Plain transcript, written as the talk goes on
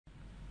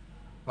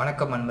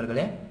வணக்கம்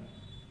நண்பர்களே.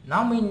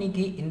 நாம்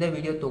இன்னைக்கு இந்த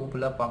வீடியோ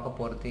தொகுப்புல பார்க்க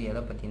போறது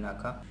எதை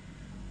பத்தினாக்கா,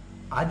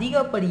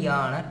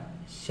 அதிகப்படியான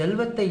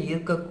செல்வத்தை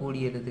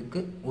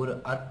ஈர்க்கக்கூடியதுக்கு ஒரு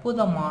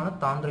அற்புதமான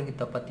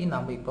தாந்திரிகத்தை பத்தி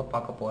நாம இப்ப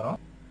பார்க்க போறோம்.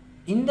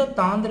 இந்த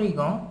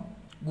தாந்திரிகம்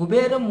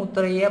குபேர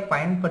முத்திரையை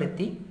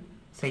பயன்படுத்தி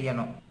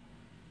செய்யணும்.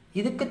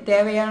 இதுக்கு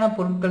தேவையான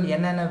பொருட்கள்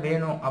என்னென்ன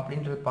வேணும்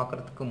அப்படின்றது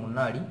பார்க்கறதுக்கு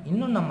முன்னாடி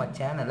இன்னும் நம்ம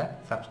சேனலை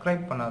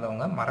சப்ஸ்கிரைப்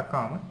பண்ணாதவங்க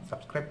மறக்காம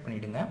சப்ஸ்கிரைப்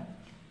பண்ணிடுங்க.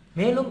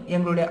 மேலும்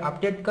எங்களுடைய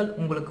அப்டேட்கள்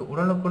உங்களுக்கு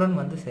உடனுக்குடன்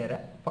வந்து சேர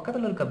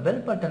பக்கத்தில் இருக்க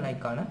பெல் பட்டன்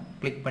ஐக்கானை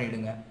கிளிக்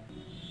பண்ணிடுங்க.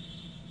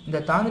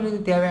 இந்த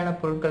தாந்திரிகத்துக்கு தேவையான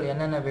பொருட்கள்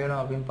என்னென்ன வேணும்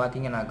அப்படின்னு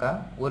பார்த்தீங்கன்னாக்கா,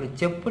 ஒரு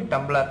செப்பு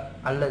டம்ளர்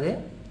அல்லது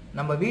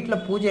நம்ம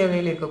வீட்டில் பூஜை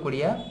அறையில்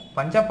இருக்கக்கூடிய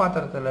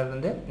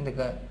பஞ்சபாத்திரத்திலிருந்து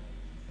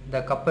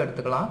இந்த கப்பை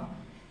எடுத்துக்கலாம்.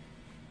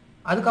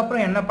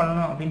 அதுக்கப்புறம் என்ன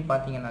பண்ணணும் அப்படின்னு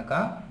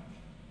பார்த்தீங்கன்னாக்கா,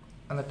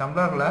 அந்த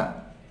டம்ளரில்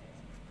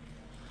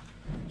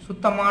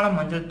சுத்தமான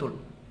மஞ்சள் தூள்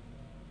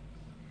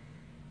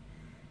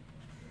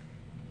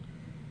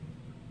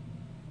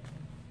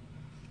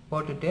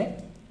போட்டுட்டு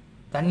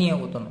தண்ணியை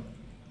ஊற்றணும்.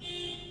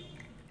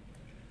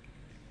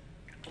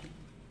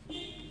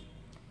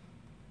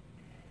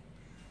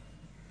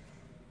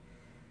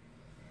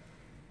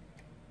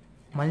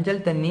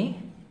 மஞ்சள் தண்ணி,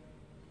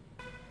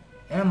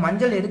 ஏன்னா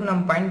மஞ்சள் எதுக்கு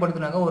நம்ம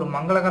பயன்படுத்தினாக்கா, ஒரு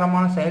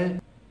மங்களகரமான செயல்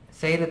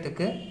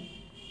செய்கிறதுக்கு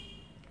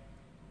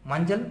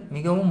மஞ்சள்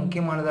மிகவும்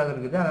முக்கியமானதாக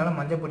இருக்குது. அதனால்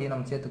மஞ்சள் பொடியை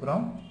நம்ம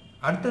சேர்த்துக்கிறோம்.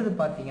 அடுத்தது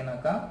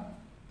பார்த்தீங்கன்னாக்கா,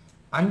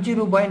 5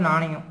 ரூபாய்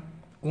நாணயம்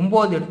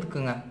 9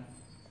 எடுத்துக்குங்க.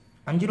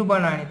 5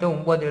 ரூபாய் நாணயத்தை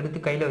 9 எடுத்து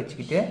கையில்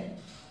வச்சுக்கிட்டு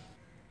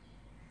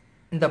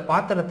இந்த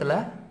பாத்திரத்தில்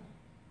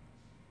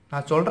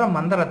நான் சொல்கிற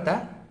மந்திரத்தை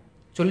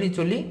சொல்லி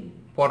சொல்லி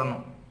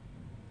போடணும்.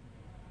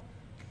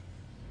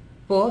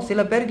 இப்போது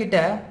சில பேர்கிட்ட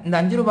இந்த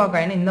 5 ரூபாய்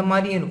காயின் இந்த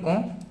மாதிரியும்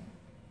இருக்கும்,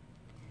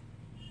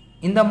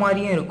 இந்த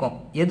மாதிரியும் இருக்கும்.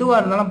 எதுவாக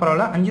இருந்தாலும்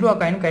பரவாயில்ல, 5 ரூபாய்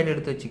காயின் கையில்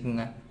எடுத்து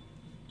வச்சுக்கோங்க.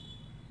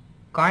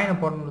 காயினை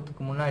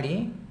போடுறதுக்கு முன்னாடி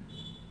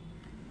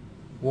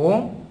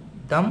ஓம்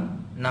தம்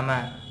நம,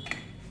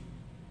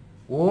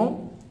 ஓம்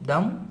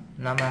தம்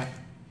நம,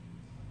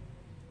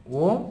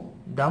 ஓம்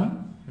தம்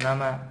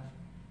நம,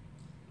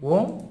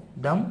 ஓம்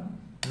தம்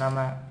நம,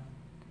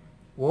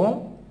 ஓம்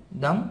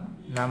தம்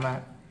நம,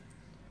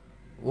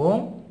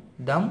 ஓம்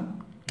தம்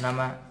நம,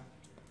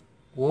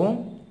 ஓம்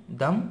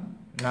தம்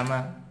நம,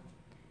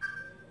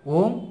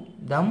 ஓம்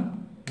தம்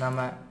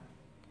நம,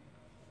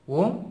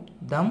 ஓம்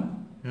தம்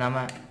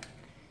நம.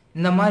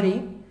 இந்த மாதிரி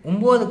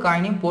 9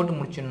 காயினையும் போட்டு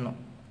முடிச்சிடணும்.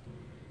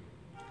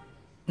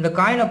 இந்த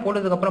காயினை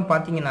போட்டதுக்கப்புறம்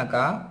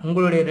பார்த்தீங்கன்னாக்கா,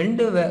 உங்களுடைய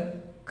 2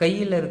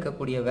 கையில்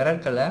இருக்கக்கூடிய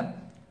விரல்களை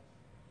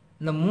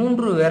இந்த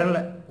 3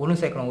 விரலை ஒன்று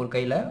சேர்க்கணும் ஒரு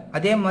கையில்.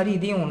 அதே மாதிரி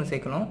இதையும் ஒன்று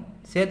சேர்க்கணும்.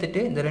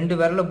 சேர்த்துட்டு இந்த 2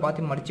 விரலை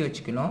பார்த்து மடித்து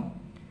வச்சுக்கணும்.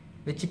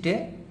 வச்சுட்டு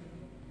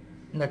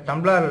இந்த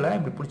டம்ளரில்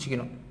இப்படி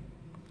பிடிச்சிக்கணும்.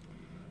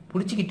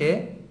 பிடிச்சிக்கிட்டு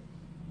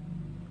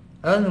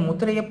அதாவது இந்த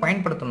முத்திரையை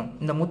பயன்படுத்தணும்.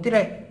 இந்த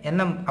முத்திரை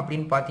என்ன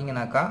அப்படின்னு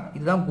பார்த்தீங்கன்னாக்கா,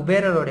 இதுதான்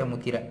குபேரருடைய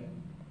முத்திரை.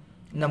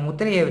 இந்த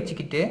முத்திரையை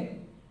வச்சுக்கிட்டு,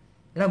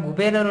 ஏன்னா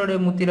குபேரருடைய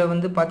முத்திரை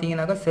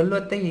பார்த்தீங்கன்னாக்கா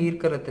செல்வத்தை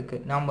ஈர்க்கிறதுக்கு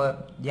நம்ம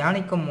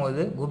தியானிக்கும்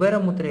போது குபேர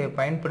முத்திரையை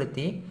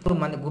பயன்படுத்தி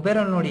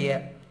குபேரனுடைய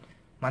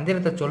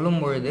மந்திரத்தை சொல்லும்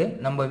பொழுது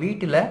நம்ம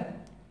வீட்டில்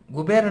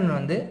குபேரன்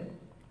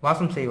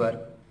வாசம் செய்வார்.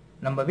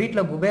 நம்ம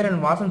வீட்டில் குபேரன்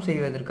வாசம்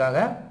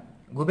செய்வதற்காக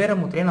குபேர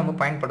முத்திரையை நம்ம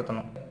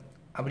பயன்படுத்தணும்.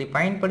 அப்படி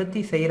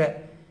பயன்படுத்தி செய்கிற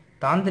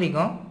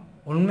தாந்திரிகம்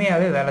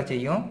உண்மையாகவே வேலை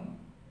செய்யும்.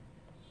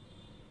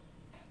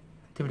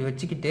 இப்படி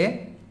வச்சுக்கிட்டு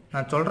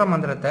நான் சொல்கிற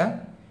மந்திரத்தை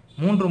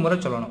 3 முறை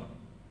சொல்லணும்.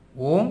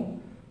 ஓம்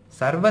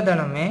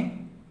சர்வதனமே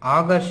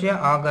ஆகர்ஷ்ய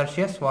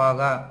ஆகர்ஷ்ய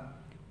ஸ்வாகா,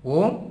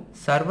 ஓம்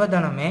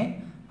சர்வதனமே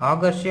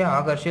ஆகர்ஷ்ய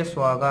ஆகர்ஷ்ய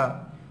ஸ்வாகா,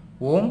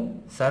 ஓம்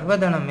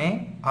சர்வதனமே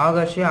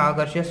ஆகர்ஷ்ய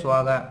ஆகர்ஷ்ய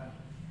ஸ்வாகா.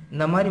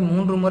 இந்த மாதிரி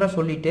 3 முறை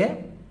சொல்லிவிட்டு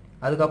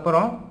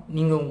அதுக்கப்புறம்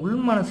நீங்கள் உள்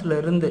மனசில்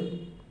இருந்து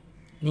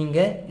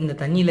நீங்கள் இந்த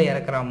தண்ணியில்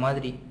இறக்குற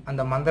மாதிரி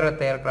அந்த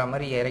மந்திரத்தை இறக்குற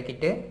மாதிரி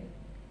இறக்கிட்டு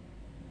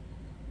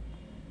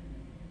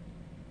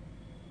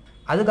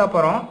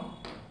அதுக்கப்புறம்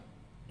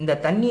இந்த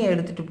தண்ணியை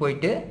எடுத்துகிட்டு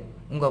போயிட்டு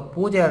உங்கள்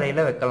பூஜை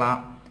அறையில் வைக்கலாம்.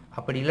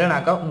 அப்படி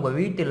இல்லைனாக்கா உங்கள்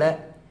வீட்டில்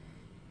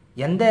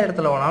எந்த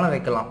இடத்துல வேணாலும்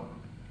வைக்கலாம்.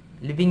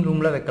 லிவிங்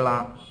ரூமில்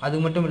வைக்கலாம். அது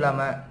மட்டும்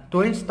இல்லாமல்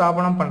தொழில்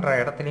ஸ்தாபனம் பண்ணுற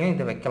இடத்துலையும்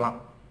இதை வைக்கலாம்.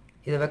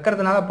 இதை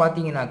வைக்கிறதுனால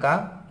பார்த்தீங்கன்னாக்கா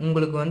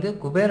உங்களுக்கு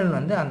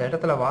குபேரன் அந்த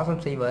இடத்துல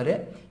வாசம் செய்வார்.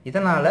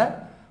 இதனால்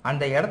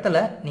அந்த இடத்துல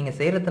நீங்கள்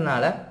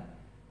செய்கிறதுனால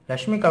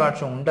லக்ஷ்மி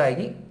கலாட்சம்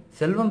உண்டாகி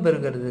செல்வம்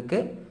பெறுகிறதுக்கு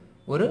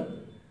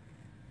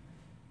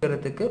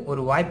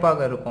ஒரு வாய்ப்பாக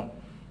இருக்கும்.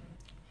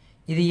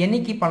 இது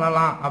என்னைக்கு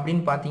பண்ணலாம்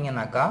அப்படின்னு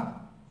பார்த்தீங்கன்னாக்கா,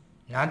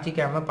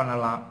 ஞாயிற்றுக்கிழமை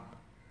பண்ணலாம்,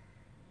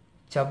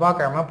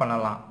 செவ்வாய்க்கிழமை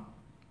பண்ணலாம்.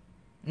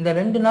 இந்த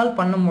 2 நாள்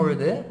பண்ணும்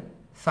பொழுது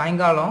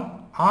சாயங்காலம்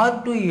 6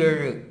 to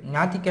 7,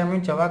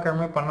 ஞாயிற்றுக்கிழமையும்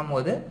செவ்வாய்க்கிழமையும்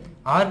பண்ணும்போது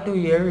 6 to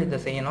 7 இதை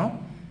செய்யணும்.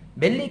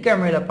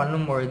 வெள்ளிக்கிழமையில்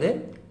பண்ணும் பொழுது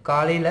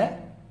காலையில்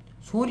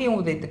சூரிய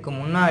உதயத்துக்கு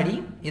முன்னாடி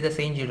இதை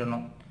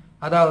செஞ்சிடணும்.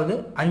 அதாவது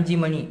 5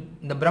 மணி,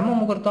 இந்த பிரம்ம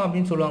முகூர்த்தம்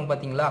அப்படின்னு சொல்லுவாங்க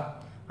பார்த்தீங்களா,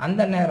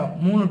 அந்த நேரம்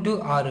 3 to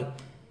 6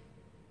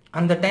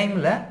 அந்த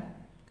டைமில்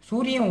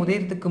சூரியன்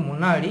உதயத்துக்கு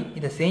முன்னாடி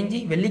இதை செஞ்சு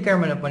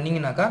வெள்ளிக்கிழமையில்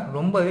பண்ணிங்கனாக்கா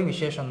ரொம்பவே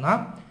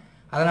விசேஷம்தான்.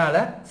 அதனால்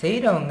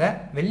செய்கிறவங்க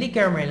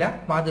வெள்ளிக்கிழமையில்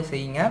பார்த்து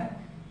செய்யுங்க.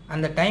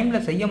 அந்த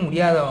டைமில் செய்ய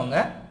முடியாதவங்க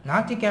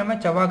ஞாயிற்றுக்கிழமை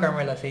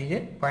செவ்வாய்க்கிழமையில் செய்து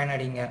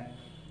பயனடைங்க.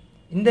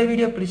 இந்த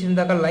வீடியோ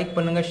பிடிச்சிருந்தாக்கா லைக்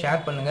பண்ணுங்கள்,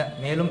 ஷேர் பண்ணுங்கள்.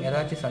 மேலும்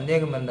ஏதாச்சும்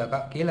சந்தேகம் இருந்தாக்கா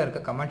கீழே இருக்க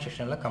கமெண்ட்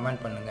செக்ஷனில்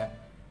கமெண்ட் பண்ணுங்கள்.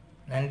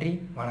 நன்றி,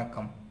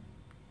 வணக்கம்.